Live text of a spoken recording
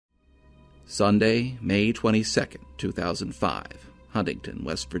Sunday, May 22nd, 2005, Huntington,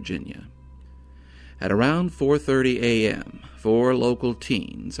 West Virginia. At around 4:30 a.m., 4 local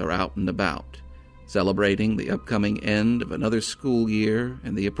teens are out and about, celebrating the upcoming end of another school year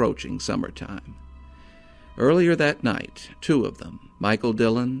and the approaching summertime. Earlier that night, 2 of them, Michael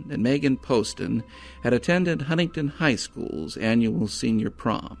Dillon and Megan Poston, had attended Huntington High School's annual senior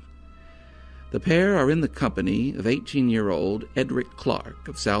prom. The pair are in the company of 18-year-old Eddrick Clark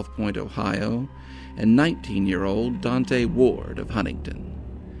of South Point, Ohio, and 19-year-old Dante Ward of Huntington.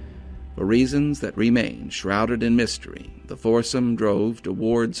 For reasons that remain shrouded in mystery, the foursome drove to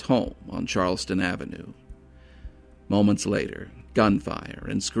Ward's home on Charleston Avenue. Moments later, gunfire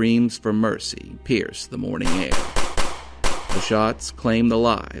and screams for mercy pierce the morning air. The shots claim the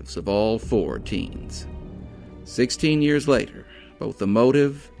lives of all 4 teens. 16 years later, both the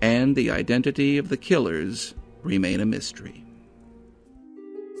motive and the identity of the killers remain a mystery.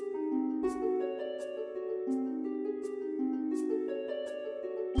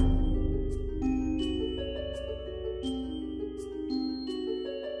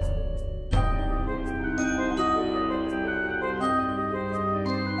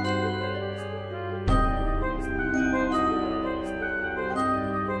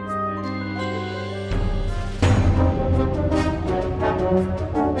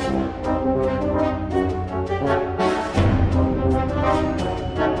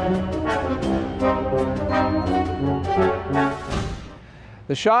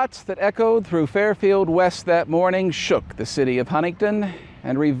 The shots that echoed through Fairfield West that morning shook the city of Huntington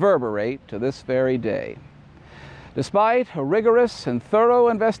and reverberate to this very day. Despite a rigorous and thorough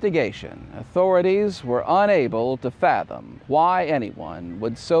investigation, authorities were unable to fathom why anyone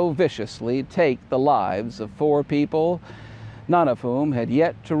would so viciously take the lives of 4 people, none of whom had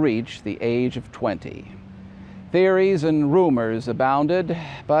yet to reach the age of 20. Theories and rumors abounded,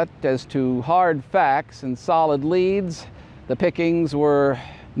 but as to hard facts and solid leads, the pickings were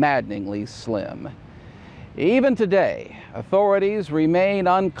maddeningly slim. Even today, authorities remain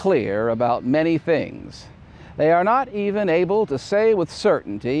unclear about many things. They are not even able to say with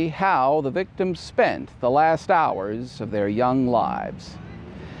certainty how the victims spent the last hours of their young lives.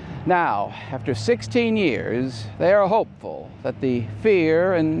 Now, after 16 years, they are hopeful that the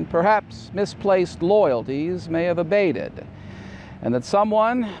fear and perhaps misplaced loyalties may have abated, and that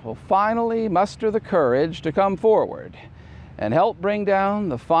someone will finally muster the courage to come forward and help bring down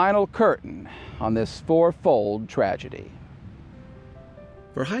the final curtain on this 4-fold tragedy.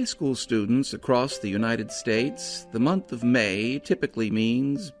 For high school students across the United States, the month of May typically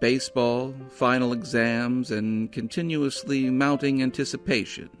means baseball, final exams, and continuously mounting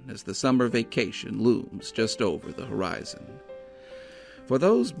anticipation as the summer vacation looms just over the horizon. For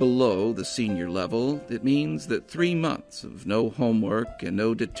those below the senior level, it means that 3 months of no homework and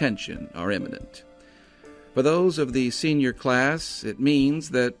no detention are imminent. For those of the senior class, it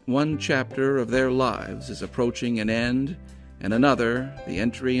means that one chapter of their lives is approaching an end, and another, the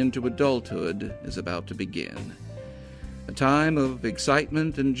entry into adulthood, is about to begin. A time of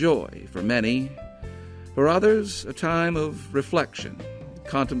excitement and joy for many. For others, a time of reflection,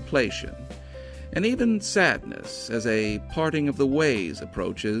 contemplation, and even sadness as a parting of the ways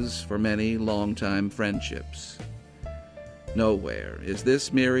approaches for many longtime friendships. Nowhere is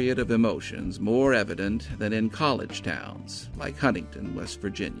this myriad of emotions more evident than in college towns like Huntington, West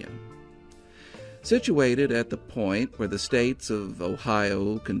Virginia. Situated at the point where the states of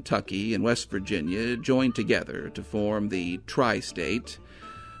Ohio, Kentucky, and West Virginia join together to form the Tri-State,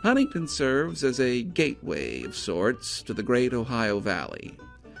 Huntington serves as a gateway of sorts to the great Ohio Valley.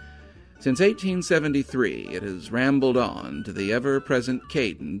 Since 1873, it has rambled on to the ever-present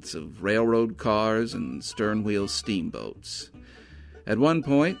cadence of railroad cars and stern-wheel steamboats. At one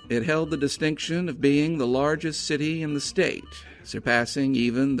point, it held the distinction of being the largest city in the state, surpassing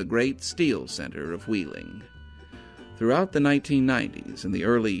even the great steel center of Wheeling. Throughout the 1990s and the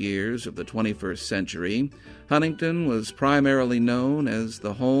early years of the 21st century, Huntington was primarily known as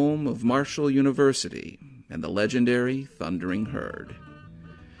the home of Marshall University and the legendary Thundering Herd.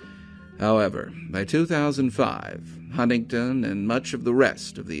 However, by 2005, Huntington and much of the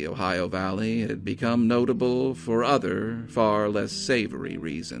rest of the Ohio Valley had become notable for other, far less savory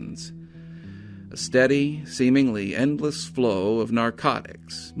reasons. A steady, seemingly endless flow of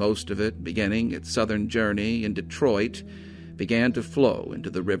narcotics, most of it beginning its southern journey in Detroit, began to flow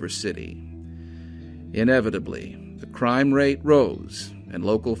into the River City. Inevitably, the crime rate rose and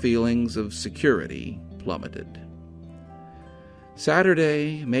local feelings of security plummeted.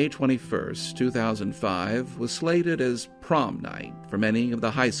 Saturday, May 21st, 2005, was slated as prom night for many of the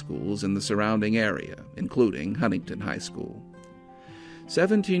high schools in the surrounding area, including Huntington High School.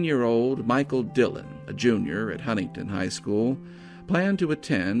 17-year-old Michael Dillon, a junior at Huntington High School, planned to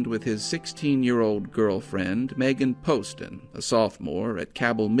attend with his 16-year-old girlfriend, Megan Poston, a sophomore at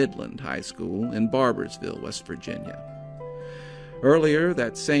Cabell Midland High School in Barbersville, West Virginia. Earlier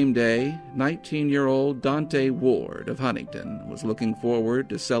that same day, 19-year-old Dante Ward of Huntington was looking forward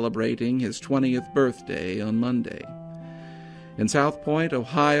to celebrating his 20th birthday on Monday. In South Point,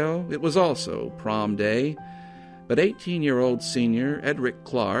 Ohio, it was also prom day, but 18-year-old senior Eddrick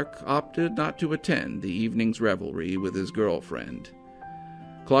Clark opted not to attend the evening's revelry with his girlfriend.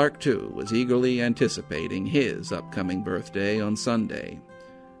 Clark, too, was eagerly anticipating his upcoming birthday on Sunday,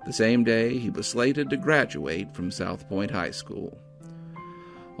 the same day he was slated to graduate from South Point High School.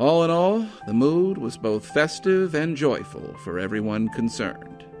 All in all, the mood was both festive and joyful for everyone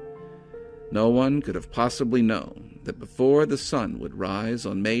concerned. No one could have possibly known that before the sun would rise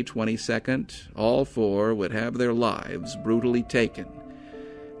on May 22nd, all four would have their lives brutally taken,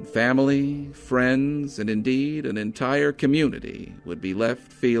 and family, friends, and indeed an entire community would be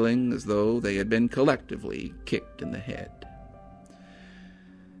left feeling as though they had been collectively kicked in the head.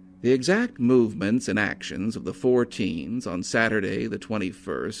 The exact movements and actions of the four teens on Saturday the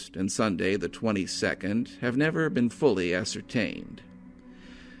 21st and Sunday the 22nd have never been fully ascertained.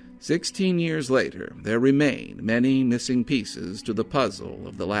 16 years later, there remain many missing pieces to the puzzle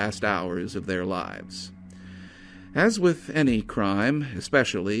of the last hours of their lives. As with any crime,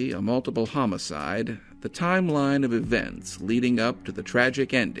 especially a multiple homicide, the timeline of events leading up to the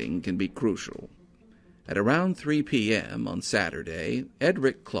tragic ending can be crucial. At around 3 p.m. on Saturday,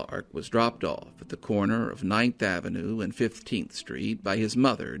 Eddrick Clark was dropped off at the corner of 9th Avenue and 15th Street by his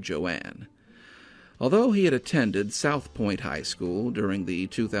mother, Joanne. Although he had attended South Point High School during the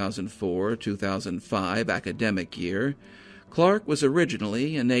 2004-2005 academic year, Clark was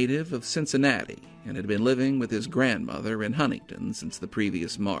originally a native of Cincinnati and had been living with his grandmother in Huntington since the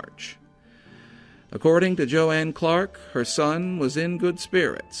previous March. According to Joanne Clark, her son was in good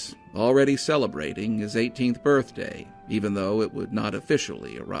spirits, already celebrating his 18th birthday, even though it would not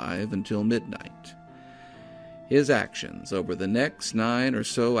officially arrive until midnight. His actions over the next 9 or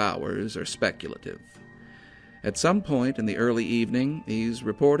so hours are speculative. At some point in the early evening, he's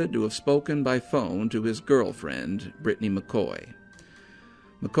reported to have spoken by phone to his girlfriend, Brittany McCoy.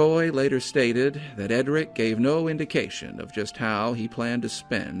 McCoy later stated that Eddrick gave no indication of just how he planned to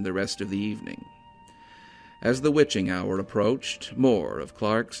spend the rest of the evening. As the witching hour approached, more of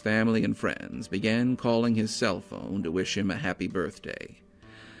Clark's family and friends began calling his cell phone to wish him a happy birthday.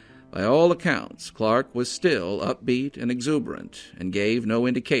 By all accounts, Clark was still upbeat and exuberant and gave no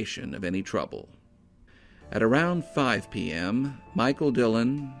indication of any trouble. At around 5 p.m., Michael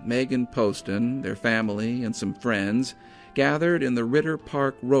Dillon, Megan Poston, their family, and some friends gathered in the Ritter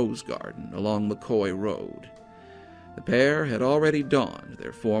Park Rose Garden along McCoy Road. The pair had already donned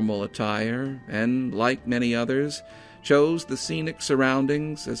their formal attire and, like many others, chose the scenic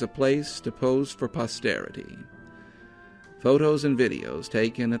surroundings as a place to pose for posterity. Photos and videos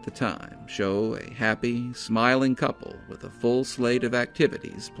taken at the time show a happy, smiling couple with a full slate of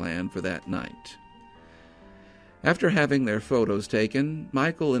activities planned for that night. After having their photos taken,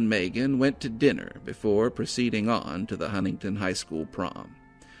 Michael and Megan went to dinner before proceeding on to the Huntington High School prom.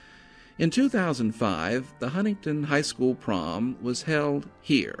 In 2005, the Huntington High School prom was held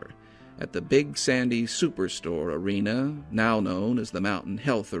here at the Big Sandy Superstore Arena, now known as the Mountain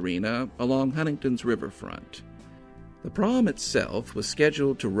Health Arena, along Huntington's riverfront. The prom itself was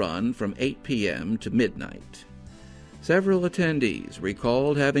scheduled to run from 8 p.m. to midnight. Several attendees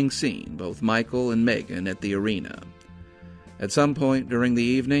recalled having seen both Michael and Megan at the arena. At some point during the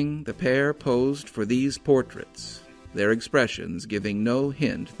evening, the pair posed for these portraits, their expressions giving no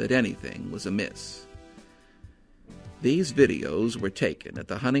hint that anything was amiss. These videos were taken at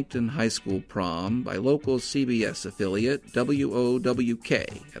the Huntington High School prom by local CBS affiliate WOWK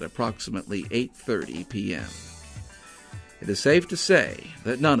at approximately 8:30 p.m. It is safe to say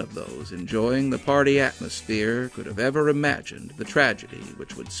that none of those enjoying the party atmosphere could have ever imagined the tragedy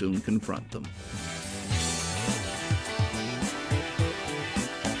which would soon confront them.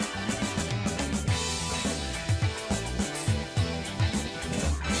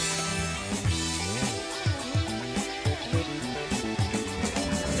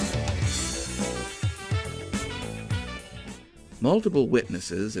 Multiple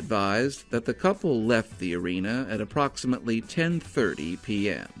witnesses advised that the couple left the arena at approximately 10:30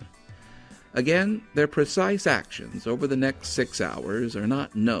 p.m. Again, their precise actions over the next 6 hours are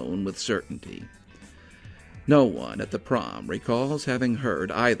not known with certainty. No one at the prom recalls having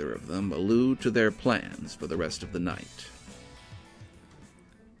heard either of them allude to their plans for the rest of the night.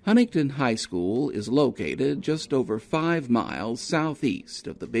 Huntington High School is located just over 5 miles southeast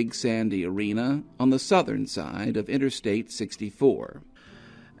of the Big Sandy Arena on the southern side of Interstate 64.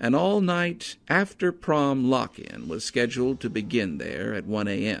 An all-night after-prom lock-in was scheduled to begin there at 1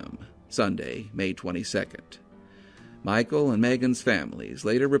 a.m., Sunday, May 22nd. Michael and Megan's families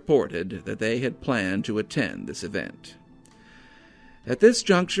later reported that they had planned to attend this event. At this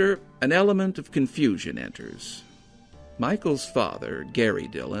juncture, an element of confusion enters. Michael's father, Gary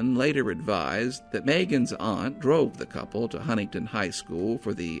Dillon, later advised that Megan's aunt drove the couple to Huntington High School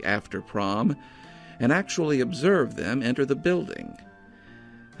for the after-prom and actually observed them enter the building.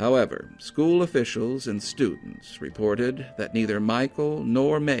 However, school officials and students reported that neither Michael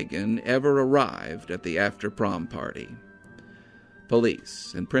nor Megan ever arrived at the after-prom party.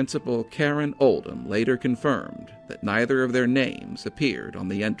 Police and Principal Karen Oldham later confirmed that neither of their names appeared on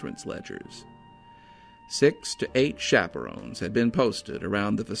the entrance ledgers. 6 to 8 chaperones had been posted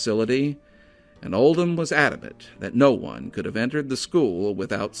around the facility, and Oldham was adamant that no one could have entered the school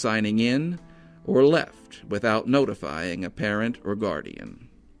without signing in or left without notifying a parent or guardian.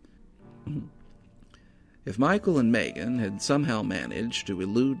 If Michael and Megan had somehow managed to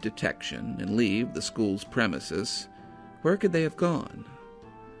elude detection and leave the school's premises, where could they have gone?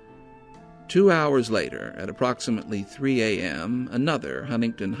 2 hours later, at approximately 3 a.m., another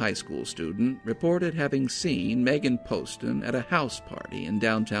Huntington High School student reported having seen Megan Poston at a house party in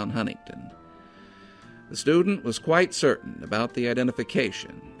downtown Huntington. The student was quite certain about the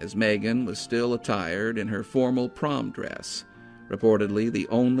identification, as Megan was still attired in her formal prom dress, reportedly the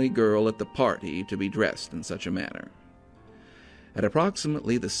only girl at the party to be dressed in such a manner. At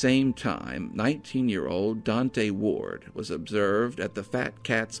approximately the same time, 19-year-old Dante Ward was observed at the Fat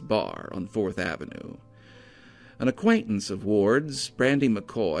Cat's Bar on 4th Avenue. An acquaintance of Ward's, Brandy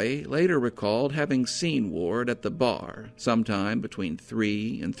McCoy, later recalled having seen Ward at the bar sometime between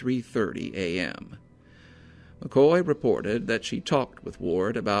 3 and 3:30 a.m. McCoy reported that she talked with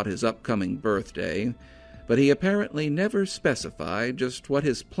Ward about his upcoming birthday, but he apparently never specified just what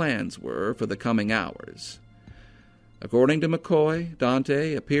his plans were for the coming hours. According to McCoy,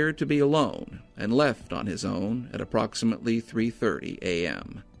 Dante appeared to be alone and left on his own at approximately 3:30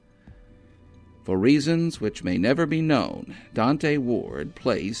 a.m. For reasons which may never be known, Dante Ward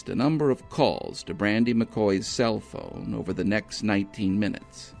placed a number of calls to Brandy McCoy's cell phone over the next 19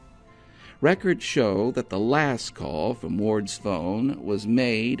 minutes. Records show that the last call from Ward's phone was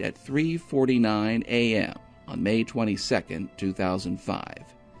made at 3:49 a.m. on May 22, 2005.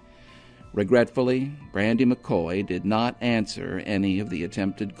 Regretfully, Brandy McCoy did not answer any of the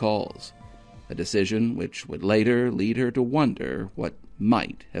attempted calls, a decision which would later lead her to wonder what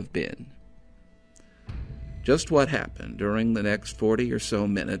might have been. Just what happened during the next 40 or so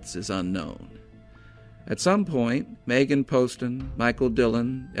minutes is unknown. At some point, Megan Poston, Michael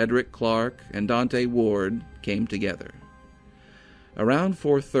Dillon, Eddrick Clark, and Dante Ward came together. Around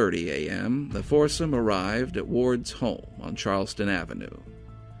 4:30 a.m., the foursome arrived at Ward's home on Charleston Avenue.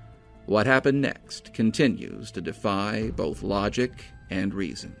 What happened next continues to defy both logic and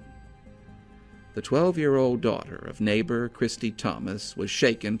reason. The 12-year-old daughter of neighbor Christy Thomas was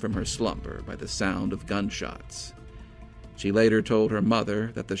shaken from her slumber by the sound of gunshots. She later told her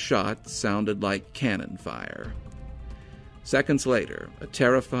mother that the shots sounded like cannon fire. Seconds later, a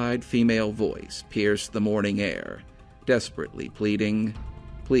terrified female voice pierced the morning air, desperately pleading,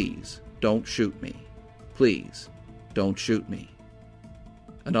 "Please, don't shoot me. Please, don't shoot me."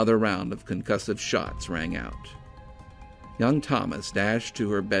 Another round of concussive shots rang out. Young Thomas dashed to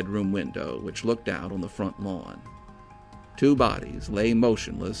her bedroom window, which looked out on the front lawn. 2 bodies lay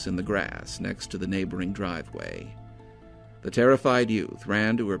motionless in the grass next to the neighboring driveway. The terrified youth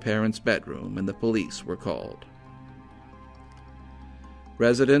ran to her parents' bedroom, and the police were called.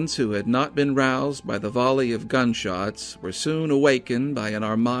 Residents who had not been roused by the volley of gunshots were soon awakened by an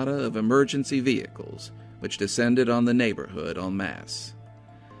armada of emergency vehicles, which descended on the neighborhood en masse.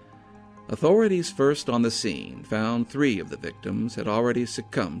 Authorities first on the scene found 3 of the victims had already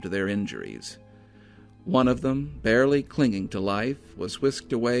succumbed to their injuries. One of them, barely clinging to life, was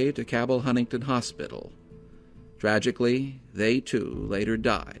whisked away to Cabell Huntington Hospital. Tragically, they too later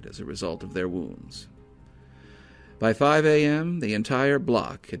died as a result of their wounds. By 5 a.m., the entire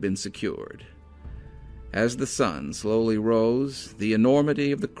block had been secured. As the sun slowly rose, the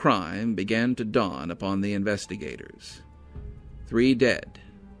enormity of the crime began to dawn upon the investigators. 3 dead,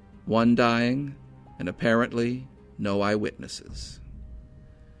 1 dying, and apparently no eyewitnesses.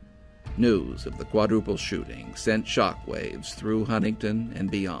 News of the quadruple shooting sent shockwaves through Huntington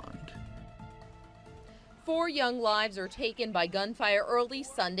and beyond. 4 young lives are taken by gunfire early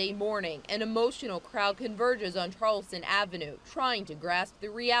Sunday morning. An emotional crowd converges on Charleston Avenue, trying to grasp the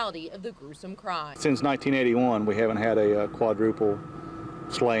reality of the gruesome crime. Since 1981, we haven't had a quadruple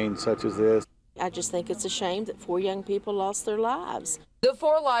slaying such as this. I just think it's a shame that 4 young people lost their lives. The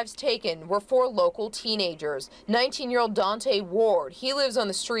 4 lives taken were 4 local teenagers. 19-year-old Dante Ward, he lives on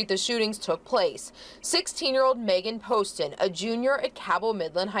the street the shootings took place. 16-year-old Megan Poston, a junior at Cabell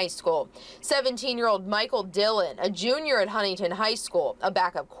Midland High School. 17-year-old Michael Dillon, a junior at Huntington High School, a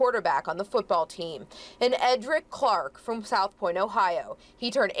backup quarterback on the football team. And Eddrick Clark from South Point, Ohio.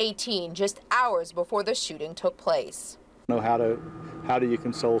 He turned 18 just hours before the shooting took place. How do you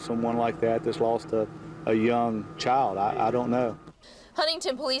console someone like that that's lost a young child? I don't know.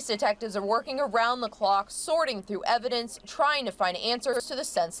 Huntington police detectives are working around the clock, sorting through evidence, trying to find answers to the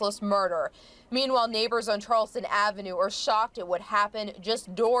senseless murder. Meanwhile, neighbors on Charleston Avenue are shocked at what happened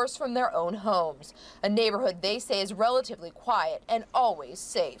just doors from their own homes. A neighborhood they say is relatively quiet and always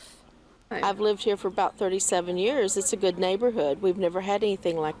safe. I've lived here for about 37 years. It's a good neighborhood. We've never had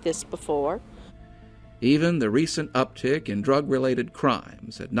anything like this before. Even the recent uptick in drug-related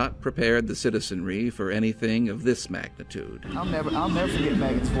crimes had not prepared the citizenry for anything of this magnitude. I'll never forget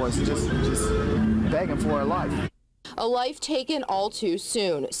Megan's voice, just begging for her life. A life taken all too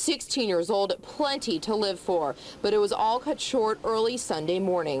soon. 16 years old, plenty to live for, but it was all cut short early Sunday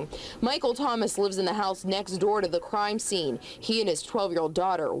morning. Michael Thomas lives in the house next door to the crime scene. He and his 12-year-old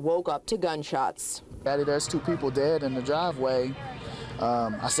daughter woke up to gunshots. Daddy, there's 2 people dead in the driveway.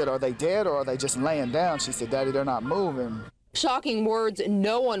 I said, are they dead or are they just laying down? She said, Daddy, they're not moving. Shocking words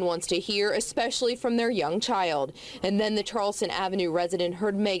no one wants to hear, especially from their young child. And then the Charleston Avenue resident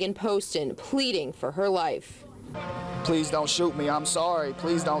heard Megan Poston pleading for her life. Please don't shoot me. I'm sorry.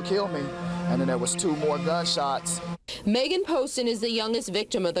 Please don't kill me. And then there was 2 more gunshots. Megan Poston is the youngest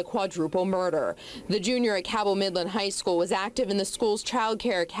victim of the quadruple murder. The junior at Cabell Midland High School was active in the school's child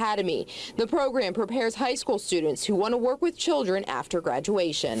care academy. The program prepares high school students who want to work with children after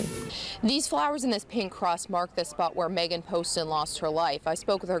graduation. These flowers and this pink cross mark the spot where Megan Poston lost her life. I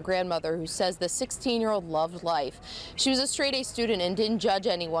spoke with her grandmother, who says the 16-year-old loved life. She was a straight-A student and didn't judge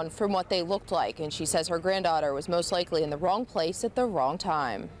anyone from what they looked like, and she says her granddaughter was most likely in the wrong place at the wrong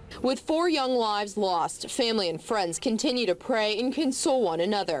time. With 4 young lives lost, family and friends continue to pray and console one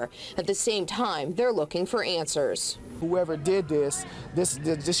another. At the same time, they're looking for answers. Whoever did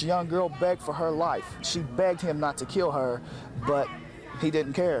this young girl begged for her life. She begged him not to kill her, but he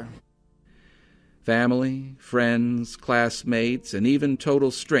didn't care. Family, friends, classmates, and even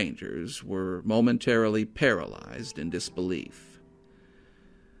total strangers were momentarily paralyzed in disbelief.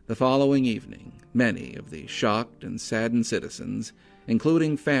 The following evening, many of the shocked and saddened citizens,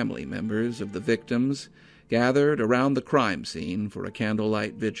 including family members of the victims, gathered around the crime scene for a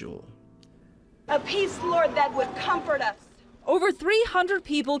candlelight vigil. A peace, Lord, that would comfort us. Over 300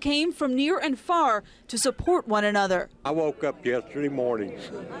 people came from near and far to support one another. I woke up yesterday morning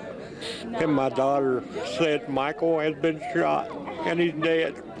and my daughter said Michael has been shot and he's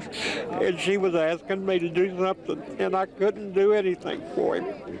dead. And she was asking me to do something and I couldn't do anything for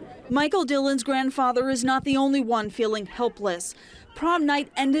him. Michael Dillon's grandfather is not the only one feeling helpless. Prom night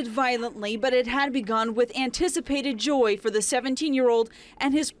ended violently, but it had begun with anticipated joy for the 17-year-old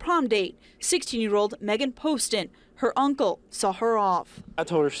and his prom date, 16-year-old Megan Poston. Her uncle saw her off. I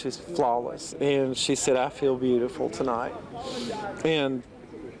told her she's flawless, and she said, I feel beautiful tonight. And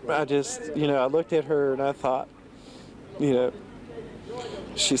I just, I looked at her and I thought,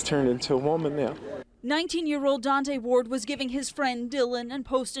 she's turned into a woman now. 19-year-old Dante Ward was giving his friend Dillon and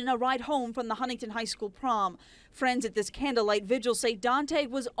Poston a ride home from the Huntington High School prom. Friends at this candlelight vigil say Dante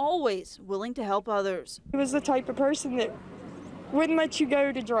was always willing to help others. He was the type of person that wouldn't let you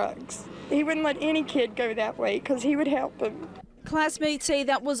go to drugs. He wouldn't let any kid go that way because he would help them. Classmates say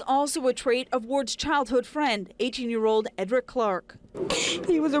that was also a trait of Ward's childhood friend, 18-year-old Eddrick Clark.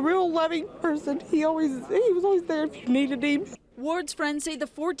 He was a real loving person. He was always there if you needed him. Ward's friends say the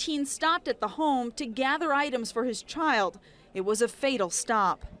 14 stopped at the home to gather items for his child. It was a fatal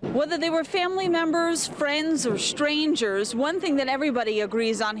stop. Whether they were family members, friends, or strangers, one thing that everybody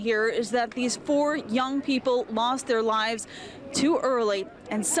agrees on here is that these 4 young people lost their lives too early,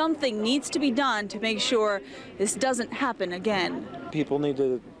 and something needs to be done to make sure this doesn't happen again. People need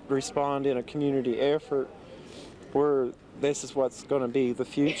to respond in a community effort where this is what's going to be the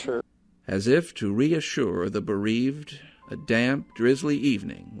future. As if to reassure the bereaved, a damp, drizzly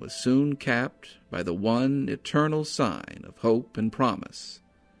evening was soon capped by the one eternal sign of hope and promise,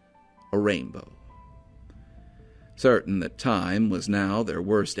 a rainbow. Certain that time was now their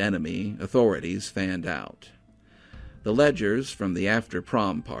worst enemy, authorities fanned out. The ledgers from the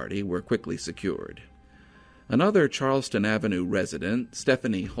after-prom party were quickly secured. Another Charleston Avenue resident,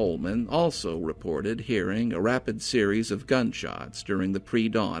 Stephanie Holman, also reported hearing a rapid series of gunshots during the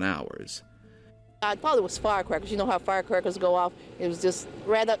pre-dawn hours. I thought it was firecrackers. You know how firecrackers go off? It was just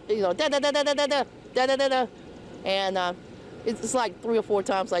right up, da-da-da-da-da-da, da-da-da-da. And it's like 3 or 4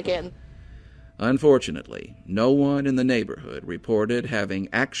 times like that. Unfortunately, no one in the neighborhood reported having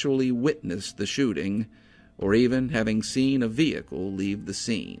actually witnessed the shooting or even having seen a vehicle leave the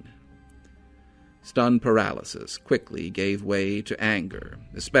scene. Stun paralysis quickly gave way to anger,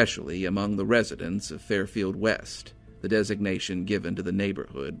 especially among the residents of Fairfield West, the designation given to the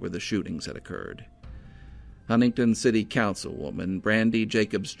neighborhood where the shootings had occurred. Huntington City Councilwoman Brandy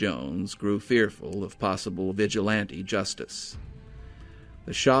Jacobs-Jones grew fearful of possible vigilante justice.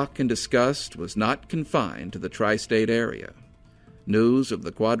 The shock and disgust was not confined to the tri-state area. News of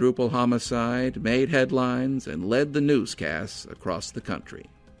the quadruple homicide made headlines and led the newscasts across the country.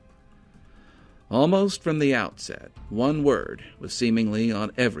 Almost from the outset, one word was seemingly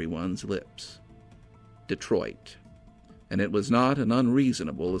on everyone's lips: Detroit. And it was not an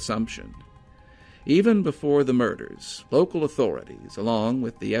unreasonable assumption. Even before the murders, local authorities, along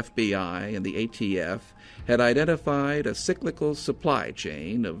with the FBI and the ATF, had identified a cyclical supply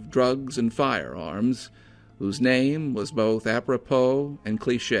chain of drugs and firearms whose name was both apropos and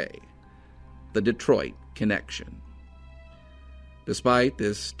cliché: the Detroit Connection. Despite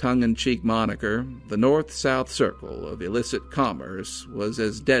this tongue-in-cheek moniker, the north-south circle of illicit commerce was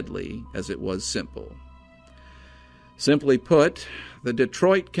as deadly as it was simple. Simply put, the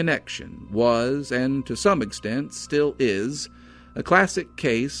Detroit Connection was, and to some extent still is, a classic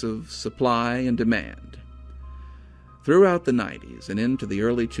case of supply and demand. Throughout the 90s and into the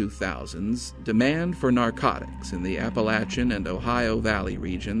early 2000s, demand for narcotics in the Appalachian and Ohio Valley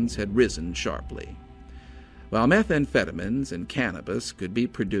regions had risen sharply. While methamphetamines and cannabis could be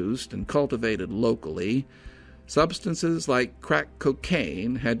produced and cultivated locally, substances like crack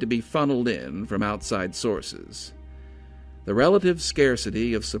cocaine had to be funneled in from outside sources. The relative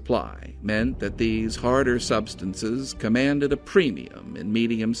scarcity of supply meant that these harder substances commanded a premium in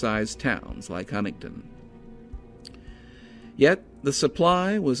medium-sized towns like Huntington. Yet the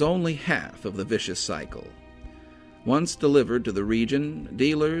supply was only half of the vicious cycle. Once delivered to the region,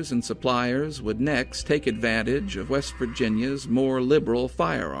 dealers and suppliers would next take advantage of West Virginia's more liberal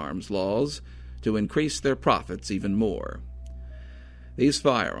firearms laws to increase their profits even more. These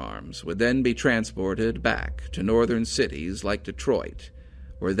firearms would then be transported back to northern cities like Detroit,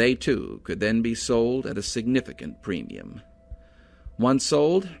 where they too could then be sold at a significant premium. Once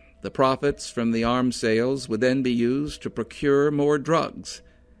sold, the profits from the arms sales would then be used to procure more drugs,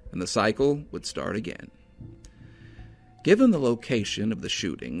 and the cycle would start again. Given the location of the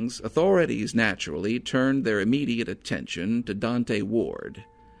shootings, authorities naturally turned their immediate attention to Dante Ward.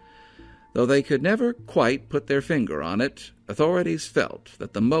 Though they could never quite put their finger on it, authorities felt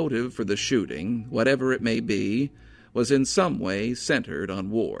that the motive for the shooting, whatever it may be, was in some way centered on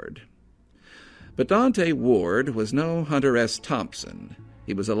Ward. But Dante Ward was no Hunter S. Thompson.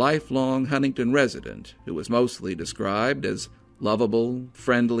 He was a lifelong Huntington resident who was mostly described as lovable,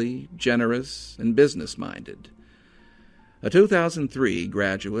 friendly, generous, and business-minded. A 2003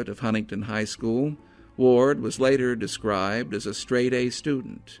 graduate of Huntington High School, Ward was later described as a straight-A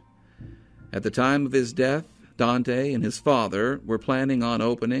student. At the time of his death, Dante and his father were planning on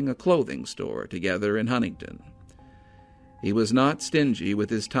opening a clothing store together in Huntington. He was not stingy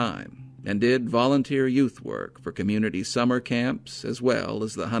with his time and did volunteer youth work for community summer camps as well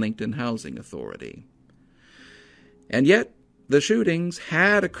as the Huntington Housing Authority. And yet, the shootings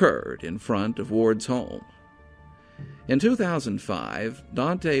had occurred in front of Ward's home. In 2005,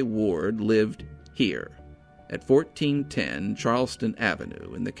 Dante Ward lived here, at 1410 Charleston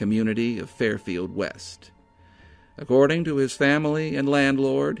Avenue in the community of Fairfield West. According to his family and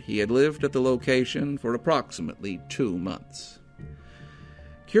landlord, he had lived at the location for approximately 2 months.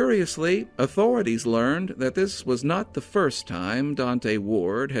 Curiously, authorities learned that this was not the first time Dante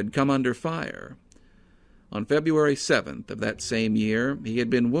Ward had come under fire. On February 7th of that same year, he had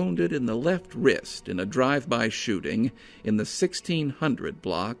been wounded in the left wrist in a drive-by shooting in the 1600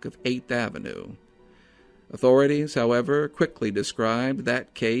 block of 8th Avenue. Authorities, however, quickly described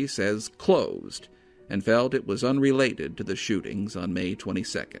that case as closed and felt it was unrelated to the shootings on May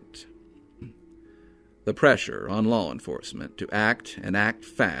 22nd. The pressure on law enforcement to act and act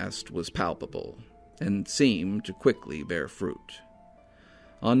fast was palpable and seemed to quickly bear fruit.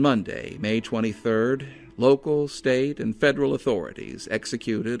 On Monday, May 23rd, local, state, and federal authorities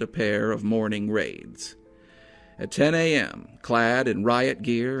executed a pair of morning raids. At 10 a.m., clad in riot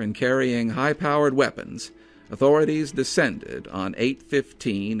gear and carrying high-powered weapons, authorities descended on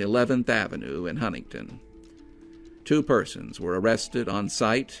 815 11th Avenue in Huntington. 2 persons were arrested on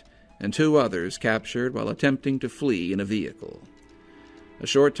site and 2 others captured while attempting to flee in a vehicle. A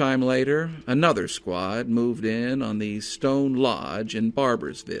short time later, another squad moved in on the Stone Lodge in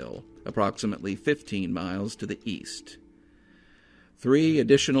Barbersville, approximately 15 miles to the east. 3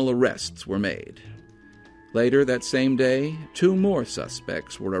 additional arrests were made. Later that same day, 2 more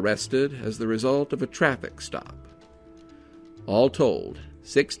suspects were arrested as the result of a traffic stop. All told,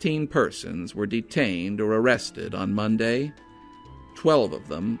 16 persons were detained or arrested on Monday. 12 of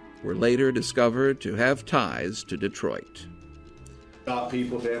them were later discovered to have ties to Detroit. Stop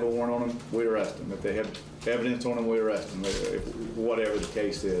people. If they have a warrant on them, we arrest them. If they have evidence on them, we arrest them, whatever the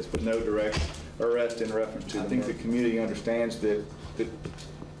case is, but no direct arrest in reference to them. I think the community understands that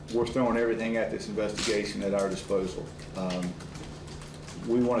we're throwing everything at this investigation at our disposal.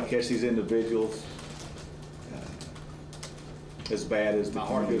 We want to catch these individuals as bad as my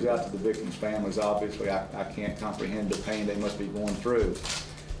heart goes out to the victims' families. Obviously, I can't comprehend the pain they must be going through.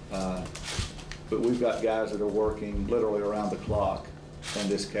 But we've got guys that are working literally around the clock on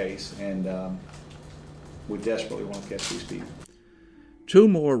this case, and we desperately want to catch these people. 2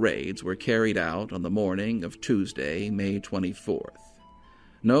 more raids were carried out on the morning of Tuesday, May 24th.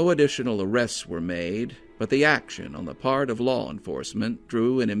 No additional arrests were made, but the action on the part of law enforcement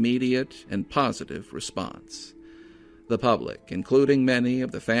drew an immediate and positive response. The public, including many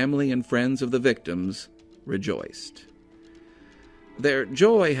of the family and friends of the victims, rejoiced. Their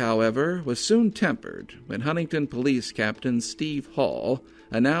joy, however, was soon tempered when Huntington Police Captain Steve Hall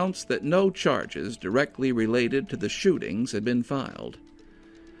announced that no charges directly related to the shootings had been filed.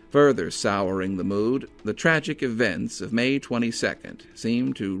 Further souring the mood, the tragic events of May 22nd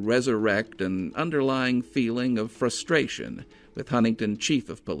seemed to resurrect an underlying feeling of frustration with Huntington Chief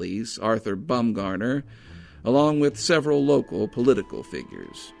of Police Arthur Bumgarner, along with several local political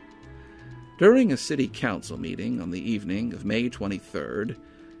figures. During a city council meeting on the evening of May 23rd,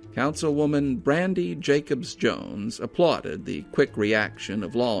 Councilwoman Brandy Jacobs-Jones applauded the quick reaction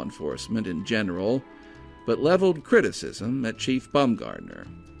of law enforcement in general, but leveled criticism at Chief Bumgarner.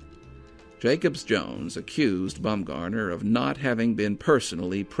 Jacobs-Jones accused Bumgarner of not having been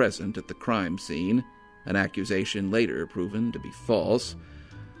personally present at the crime scene, an accusation later proven to be false,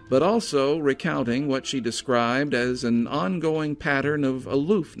 but also recounting what she described as an ongoing pattern of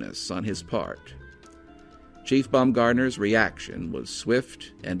aloofness on his part. Chief Bumgarner's reaction was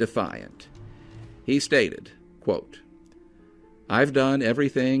swift and defiant. He stated, quote, "I've done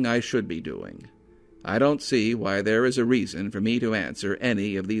everything I should be doing. I don't see why there is a reason for me to answer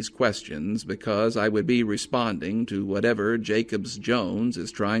any of these questions because I would be responding to whatever Jacobs-Jones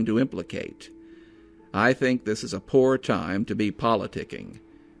is trying to implicate. I think this is a poor time to be politicking.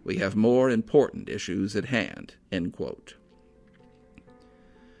 We have more important issues at hand," end quote.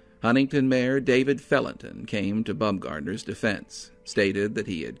 Huntington Mayor David Fellenton came to Bumgarner's defense, stated that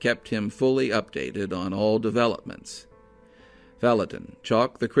he had kept him fully updated on all developments. Fellenton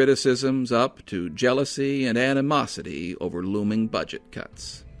chalked the criticisms up to jealousy and animosity over looming budget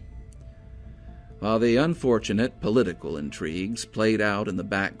cuts. While the unfortunate political intrigues played out in the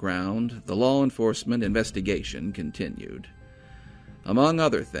background, the law enforcement investigation continued. Among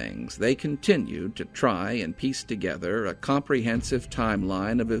other things, they continued to try and piece together a comprehensive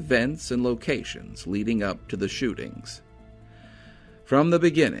timeline of events and locations leading up to the shootings. From the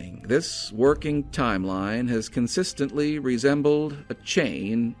beginning, this working timeline has consistently resembled a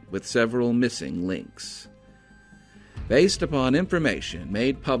chain with several missing links. Based upon information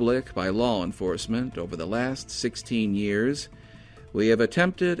made public by law enforcement over the last 16 years, we have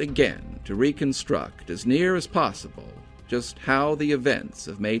attempted again to reconstruct as near as possible just how the events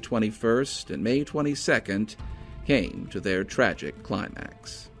of May 21st and May 22nd came to their tragic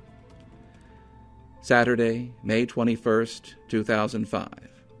climax. Saturday, May 21st, 2005,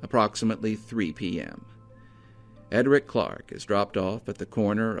 approximately 3 p.m. Eddrick Clark is dropped off at the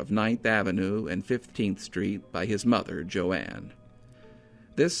corner of 9th Avenue and 15th Street by his mother, Joanne.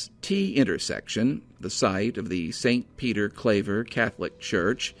 This T intersection, the site of the St. Peter Claver Catholic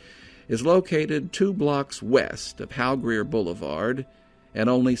Church, is located 2 blocks west of Howgreer Boulevard and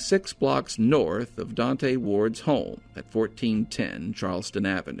only 6 blocks north of Dante Ward's home at 1410 Charleston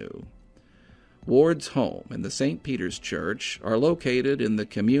Avenue. Ward's home and the St. Peter's Church are located in the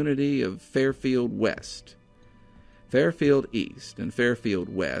community of Fairfield West. Fairfield East and Fairfield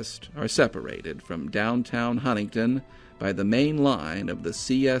West are separated from downtown Huntington by the main line of the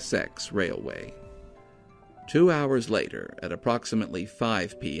CSX Railway. 2 hours later, at approximately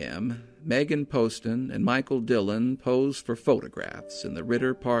 5 p.m., Megan Poston and Michael Dillon pose for photographs in the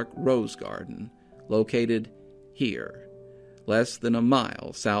Ritter Park Rose Garden, located here, less than a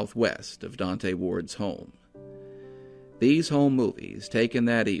mile southwest of Dante Ward's home. These home movies taken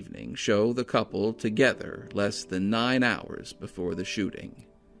that evening show the couple together less than 9 hours before the shooting.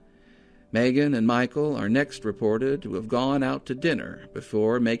 Megan and Michael are next reported to have gone out to dinner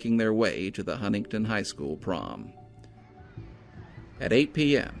before making their way to the Huntington High School prom. At 8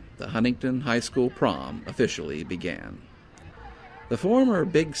 p.m., the Huntington High School prom officially began. The former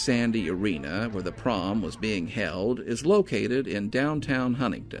Big Sandy Arena, where the prom was being held, is located in downtown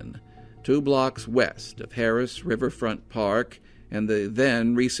Huntington, 2 blocks west of Harris Riverfront Park and the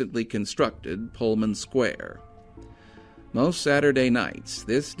then recently constructed Pullman Square. Most Saturday nights,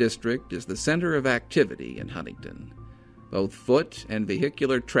 this district is the center of activity in Huntington. Both foot and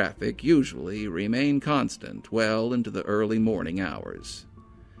vehicular traffic usually remain constant well into the early morning hours.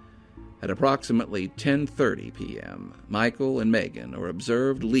 At approximately 10:30 p.m., Michael and Megan are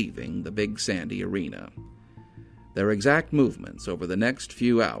observed leaving the Big Sandy Arena. Their exact movements over the next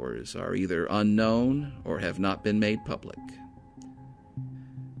few hours are either unknown or have not been made public.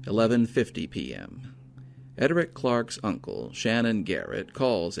 11:50 p.m. Eddrick Clark's uncle, Shannon Garrett,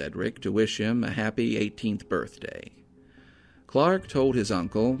 calls Eddrick to wish him a happy 18th birthday. Clark told his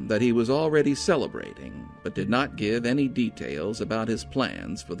uncle that he was already celebrating, but did not give any details about his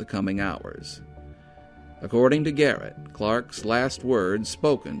plans for the coming hours. According to Garrett, Clark's last words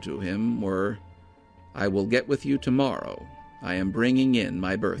spoken to him were, "I will get with you tomorrow. I am bringing in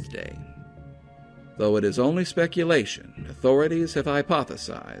my birthday." Though it is only speculation, authorities have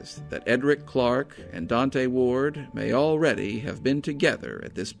hypothesized that Eddrick Clark and Dante Ward may already have been together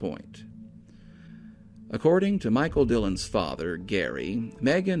at this point. According to Michael Dillon's father, Gary,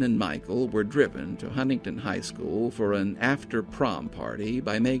 Megan and Michael were driven to Huntington High School for an after-prom party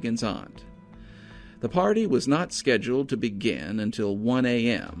by Megan's aunt. The party was not scheduled to begin until 1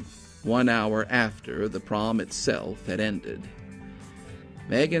 a.m., 1 hour after the prom itself had ended.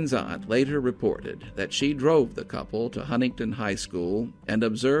 Megan's aunt later reported that she drove the couple to Huntington High School and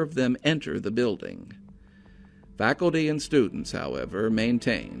observed them enter the building. Faculty and students, however,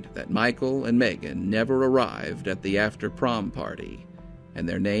 maintained that Michael and Megan never arrived at the after-prom party, and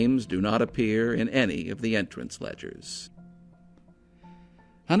their names do not appear in any of the entrance ledgers.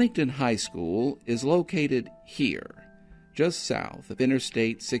 Huntington High School is located here, just south of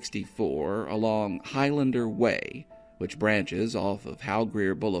Interstate 64 along Highlander Way, which branches off of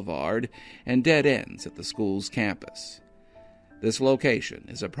Howgreer Boulevard and dead ends at the school's campus. This location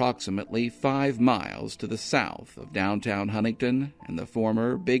is approximately 5 miles to the south of downtown Huntington and the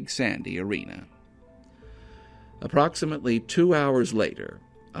former Big Sandy Arena. Approximately 2 hours later,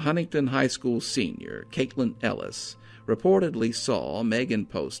 a Huntington High School senior, Caitlin Ellis, reportedly saw Megan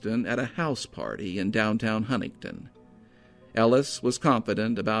Poston at a house party in downtown Huntington. Ellis was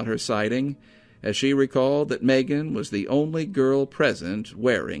confident about her sighting, as she recalled that Megan was the only girl present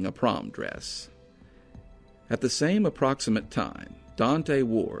wearing a prom dress. At the same approximate time, Dante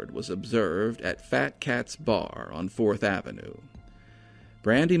Ward was observed at Fat Cat's Bar on 4th Avenue.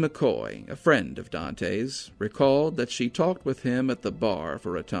 Brandy McCoy, a friend of Dante's, recalled that she talked with him at the bar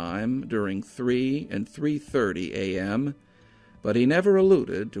for a time during 3 and 3:30 a.m., but he never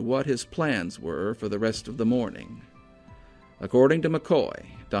alluded to what his plans were for the rest of the morning. According to McCoy,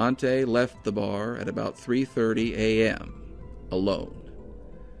 Dante left the bar at about 3:30 a.m., alone.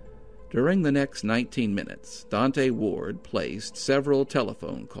 During the next 19 minutes, Dante Ward placed several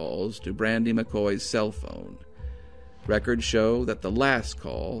telephone calls to Brandy McCoy's cell phone. Records show that the last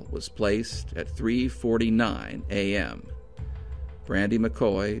call was placed at 3:49 a.m. Brandy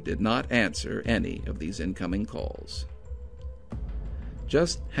McCoy did not answer any of these incoming calls.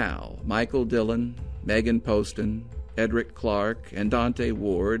 Just how Michael Dillon, Megan Poston, Eddrick Clark, and Dante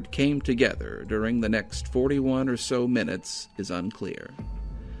Ward came together during the next 41 or so minutes is unclear.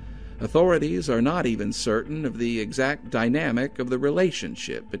 Authorities are not even certain of the exact dynamic of the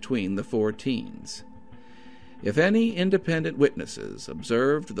relationship between the 4 teens. If any independent witnesses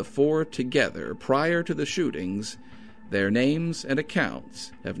observed the 4 together prior to the shootings, their names and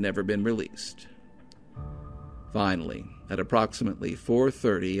accounts have never been released. Finally, at approximately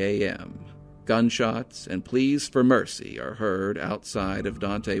 4:30 a.m., gunshots and pleas for mercy are heard outside of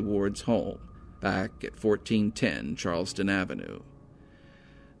Dante Ward's home, back at 1410 Charleston Avenue.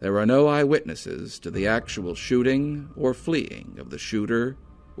 There are no eyewitnesses to the actual shooting or fleeing of the shooter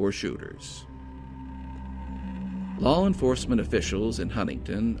or shooters. Law enforcement officials in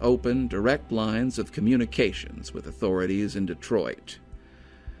Huntington opened direct lines of communications with authorities in Detroit.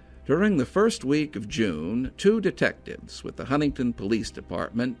 During the first week of June, 2 detectives with the Huntington Police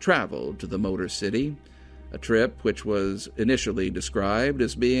Department traveled to the Motor City, a trip which was initially described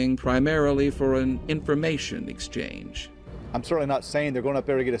as being primarily for an information exchange. I'm certainly not saying they're going up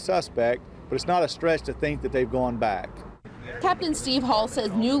there to get a suspect, but it's not a stretch to think that they've gone back. Captain Steve Hall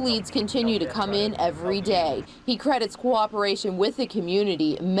says new leads continue to come in every day. He credits cooperation with the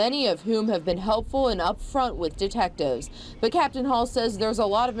community, many of whom have been helpful and upfront with detectives. But Captain Hall says there's a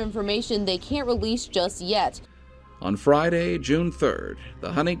lot of information they can't release just yet. On Friday, June 3rd,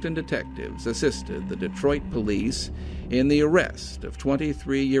 the Huntington detectives assisted the Detroit police in the arrest of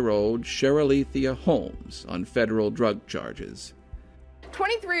 23-year-old Sheralethea Holmes on federal drug charges.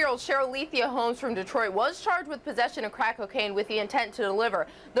 23-year-old Sheralethea Holmes from Detroit was charged with possession of crack cocaine with the intent to deliver.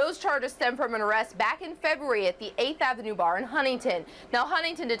 Those charges stem from an arrest back in February at the 8th Avenue bar in Huntington. Now,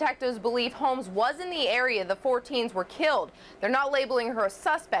 Huntington detectives believe Holmes was in the area the 4 teens were killed. They're not labeling her a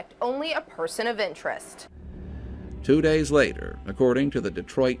suspect, only a person of interest. 2 days later, according to the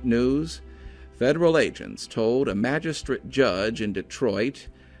Detroit News, federal agents told a magistrate judge in Detroit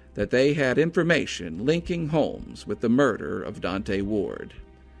that they had information linking Holmes with the murder of Dante Ward.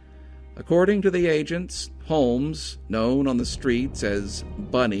 According to the agents, Holmes, known on the streets as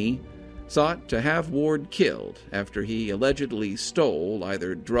Bunny, sought to have Ward killed after he allegedly stole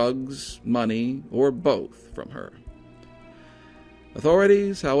either drugs, money, or both from her.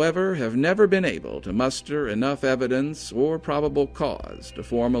 Authorities, however, have never been able to muster enough evidence or probable cause to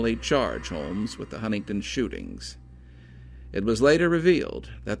formally charge Holmes with the Huntington shootings. It was later revealed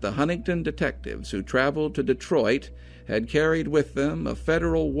that the Huntington detectives who traveled to Detroit had carried with them a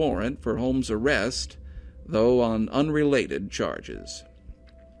federal warrant for Holmes' arrest, though on unrelated charges.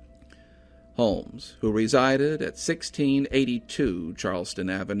 Holmes, who resided at 1682 Charleston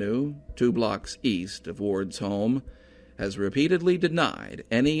Avenue, 2 blocks east of Ward's home, has repeatedly denied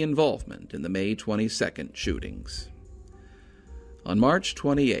any involvement in the May 22nd shootings. On March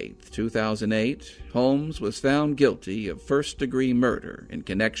 28, 2008, Holmes was found guilty of first-degree murder in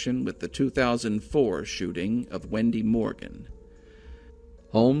connection with the 2004 shooting of Wendy Morgan.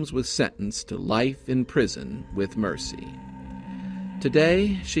 Holmes was sentenced to life in prison with mercy.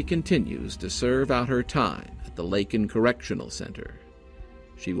 Today, she continues to serve out her time at the Lakin Correctional Center.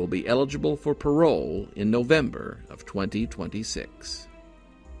 She will be eligible for parole in November of 2026.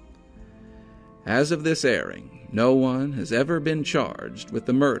 As of this airing, no one has ever been charged with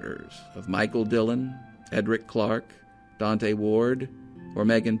the murders of Michael Dillon, Eddrick Clark, Dante Ward, or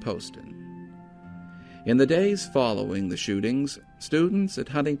Megan Poston. In the days following the shootings, students at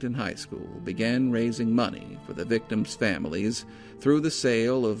Huntington High School began raising money for the victims' families through the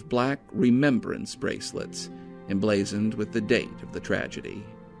sale of black remembrance bracelets emblazoned with the date of the tragedy.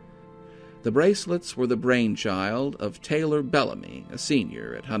 The bracelets were the brainchild of Taylor Bellamy, a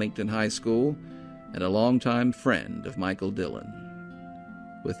senior at Huntington High School and a longtime friend of Michael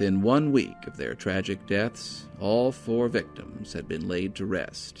Dillon. Within 1 week of their tragic deaths, all 4 victims had been laid to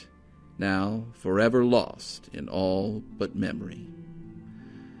rest, now forever lost in all but memory.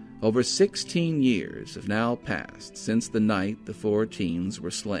 Over 16 years have now passed since the night the 4 teens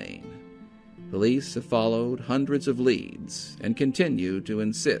were slain. Police have followed hundreds of leads and continue to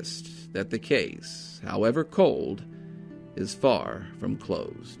insist that the case, however cold, is far from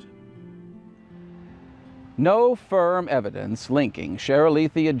closed. No firm evidence linking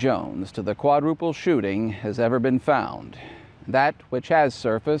Sheralethea Jones to the quadruple shooting has ever been found. That which has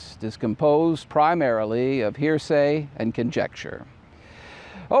surfaced is composed primarily of hearsay and conjecture.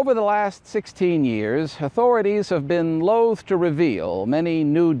 Over the last 16 years, authorities have been loath to reveal many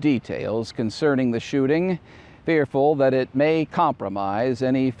new details concerning the shooting, fearful that it may compromise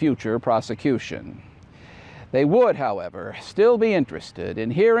any future prosecution. They would, however, still be interested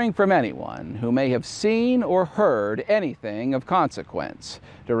in hearing from anyone who may have seen or heard anything of consequence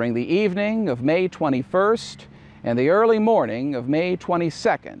during the evening of May 21st and the early morning of May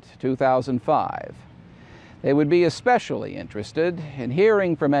 22nd, 2005. They would be especially interested in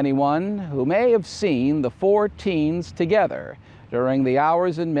hearing from anyone who may have seen the 4 teens together during the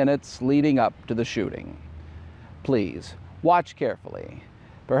hours and minutes leading up to the shooting. Please, watch carefully.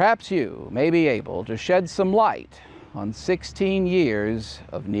 Perhaps you may be able to shed some light on 16 years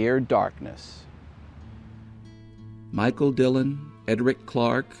of near darkness. Michael Dillon, Eddrick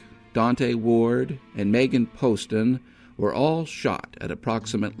Clark, Dante Ward, and Megan Poston were all shot at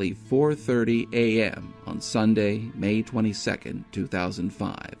approximately 4:30 a.m. on Sunday, May 22,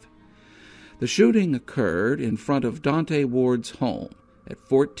 2005. The shooting occurred in front of Dante Ward's home at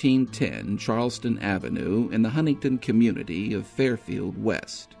 1410 Charleston Avenue in the Huntington community of Fairfield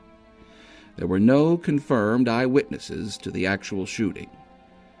West. There were no confirmed eyewitnesses to the actual shooting.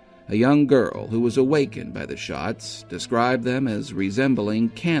 A young girl who was awakened by the shots described them as resembling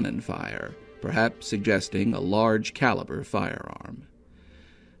cannon fire, perhaps suggesting a large caliber firearm.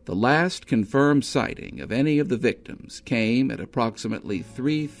 The last confirmed sighting of any of the victims came at approximately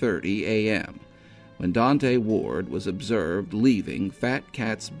 3:30 a.m., when Dante Ward was observed leaving Fat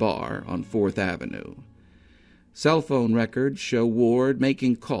Cat's Bar on 4th Avenue. Cell phone records show Ward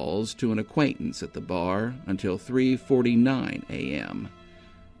making calls to an acquaintance at the bar until 3:49 a.m.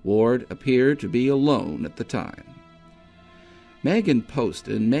 Ward appeared to be alone at the time. Megan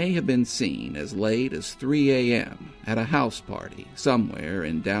Poston may have been seen as late as 3 a.m. at a house party somewhere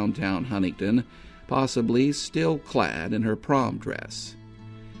in downtown Huntington, possibly still clad in her prom dress.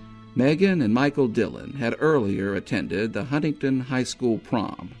 Megan and Michael Dillon had earlier attended the Huntington High School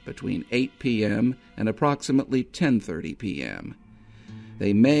prom between 8 p.m. and approximately 10:30 p.m.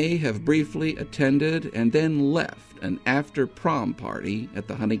 They may have briefly attended and then left an after-prom party at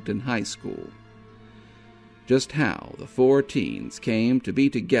the Huntington High School. Just how the four teens came to be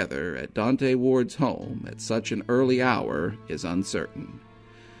together at Dante Ward's home at such an early hour is uncertain.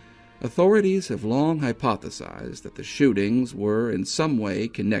 Authorities have long hypothesized that the shootings were in some way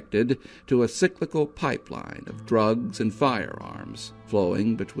connected to a cyclical pipeline of drugs and firearms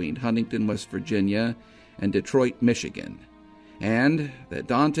flowing between Huntington, West Virginia, and Detroit, Michigan, and that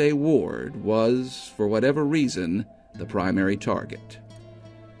Dante Ward was, for whatever reason, the primary target.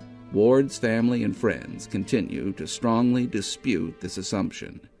 Ward's family and friends continue to strongly dispute this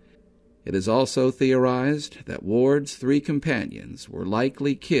assumption. It is also theorized that Ward's three companions were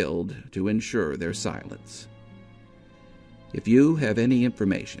likely killed to ensure their silence. If you have any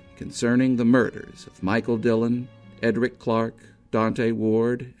information concerning the murders of Michael Dillon, Eddrick Clark, Dante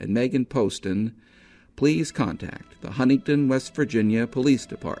Ward, and Megan Poston, please contact the Huntington, West Virginia Police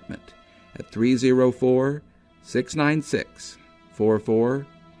Department at 304-696-4470.